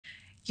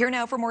Here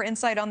now for more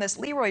insight on this,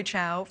 Leroy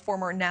Chiao,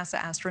 former NASA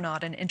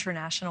astronaut and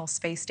International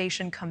Space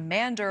Station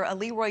commander.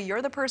 Leroy,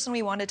 you're the person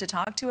we wanted to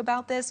talk to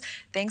about this.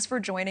 Thanks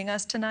for joining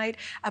us tonight.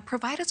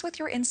 Provide us with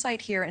your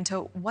insight here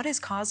into what is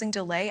causing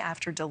delay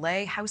after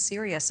delay. How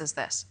serious is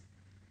this?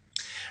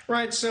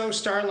 Right, so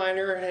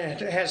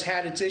Starliner has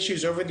had its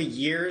issues over the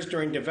years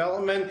during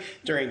development,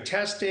 during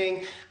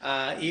testing,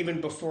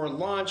 even before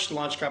launch.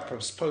 Launch got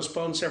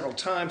postponed several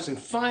times, and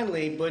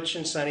finally Butch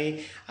and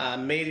Sonny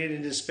made it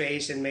into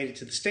space and made it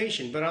to the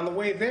station. But on the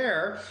way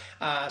there,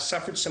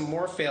 suffered some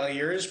more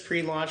failures.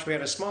 Pre-launch, we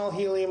had a small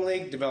helium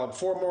leak, developed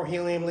 4 more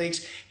helium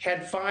leaks,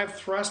 had 5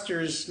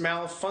 thrusters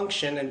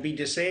malfunction and be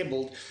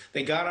disabled.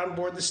 They got on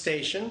board the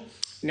station.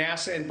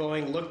 NASA and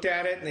Boeing looked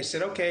at it and they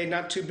said, okay,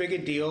 not too big a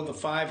deal. The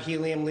 5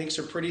 helium leaks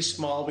are pretty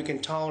small. We can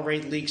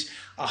tolerate leaks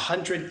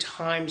 100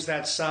 times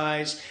that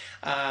size.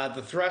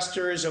 The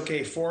thrusters,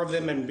 okay, 4 of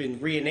them have been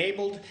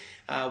re-enabled.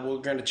 We're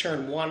going to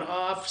turn 1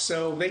 off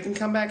so they can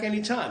come back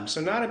anytime.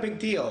 So not a big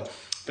deal.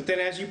 But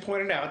then, as you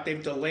pointed out,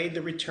 they've delayed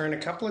the return a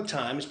couple of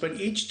times. But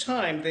each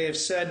time they have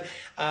said,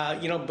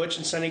 Butch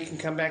and Sonny can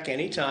come back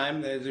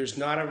anytime. There's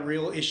not a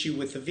real issue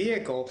with the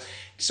vehicle.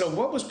 So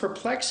what was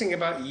perplexing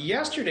about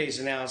yesterday's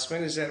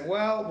announcement is that,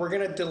 well, we're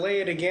going to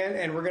delay it again,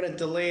 and we're going to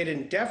delay it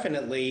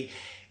indefinitely,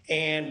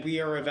 and we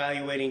are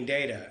evaluating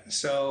data.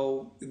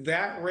 So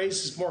that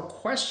raises more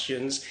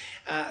questions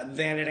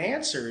than it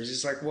answers.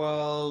 It's like,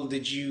 well,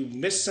 did you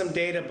miss some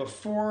data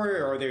before?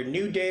 Or are there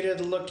new data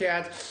to look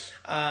at?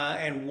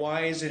 And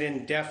why is it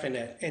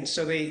indefinite? And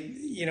so they,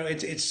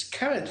 it's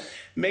kind of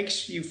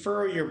makes you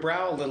furrow your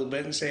brow a little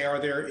bit and say, are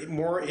there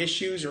more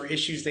issues or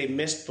issues they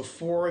missed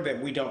before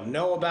that we don't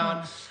know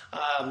about?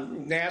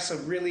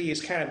 NASA really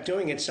is kind of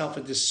doing itself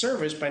a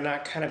disservice by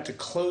not kind of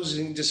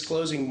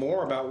disclosing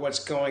more about what's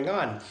going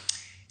on.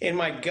 In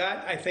my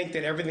gut, I think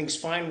that everything's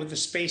fine with the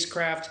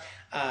spacecraft.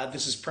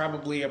 This is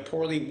probably a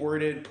poorly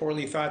worded,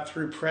 poorly thought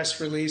through press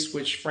release,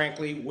 which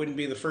frankly wouldn't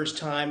be the first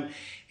time.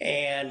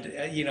 And,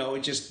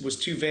 it just was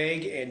too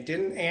vague and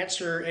didn't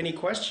answer any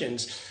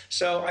questions.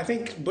 So I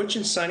think Butch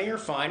and Sonny are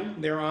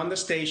fine. They're on the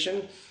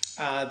station.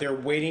 They're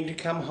waiting to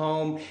come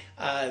home,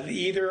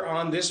 either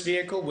on this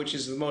vehicle, which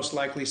is the most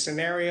likely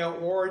scenario,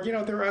 or,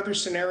 there are other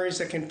scenarios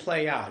that can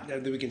play out.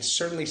 We can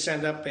certainly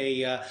send up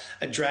a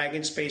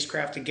Dragon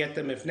spacecraft to get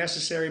them if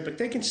necessary, but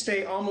they can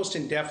stay almost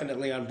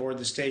indefinitely on board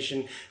the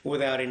station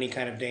without any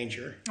kind of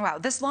danger. Wow,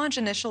 this launch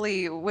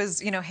initially was,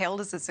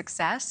 hailed as a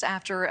success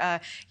after,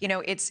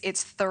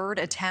 its third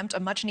attempt, a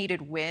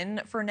much-needed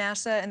win for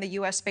NASA and the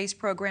U.S. space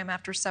program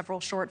after several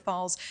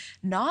shortfalls.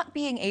 Not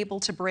being able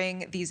to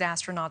bring these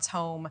astronauts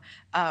home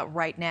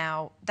right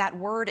now, that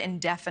word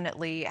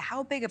indefinitely,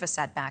 how big of a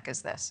setback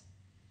is this?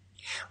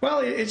 Well,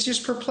 it's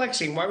just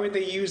perplexing. Why would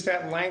they use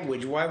that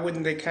language? Why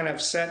wouldn't they kind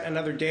of set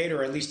another date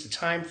or at least a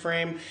time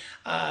frame?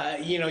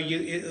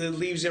 It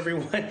leaves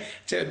everyone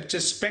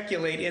to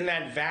speculate in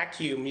that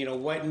vacuum.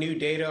 What new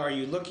data are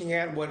you looking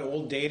at? What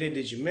old data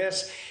did you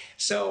miss?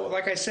 So,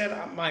 like I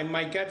said,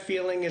 my gut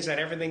feeling is that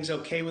everything's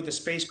okay with the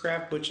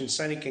spacecraft. Butch and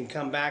Sonny can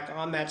come back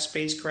on that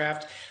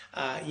spacecraft,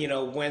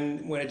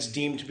 when it's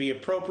deemed to be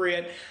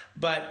appropriate.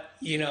 But,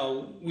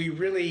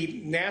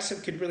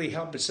 NASA could really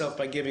help itself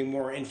by giving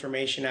more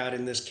information out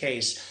in this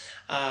case.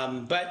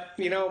 But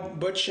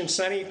Butch and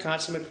Sonny,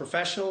 consummate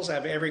professionals, I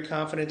have every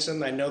confidence in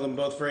them. I know them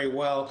both very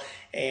well,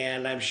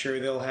 and I'm sure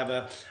they'll have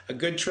a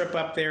good trip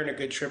up there and a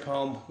good trip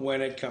home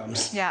when it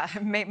comes. Yeah,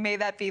 may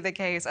that be the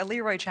case.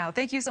 Leroy Chiao,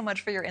 thank you so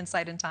much for your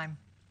insight and time.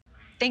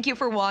 Thank you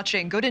for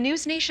watching. Go to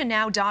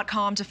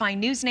newsnationnow.com to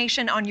find News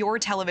Nation on your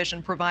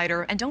television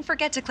provider. And don't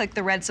forget to click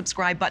the red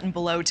subscribe button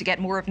below to get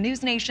more of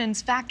News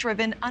Nation's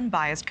fact-driven,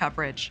 unbiased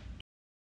coverage.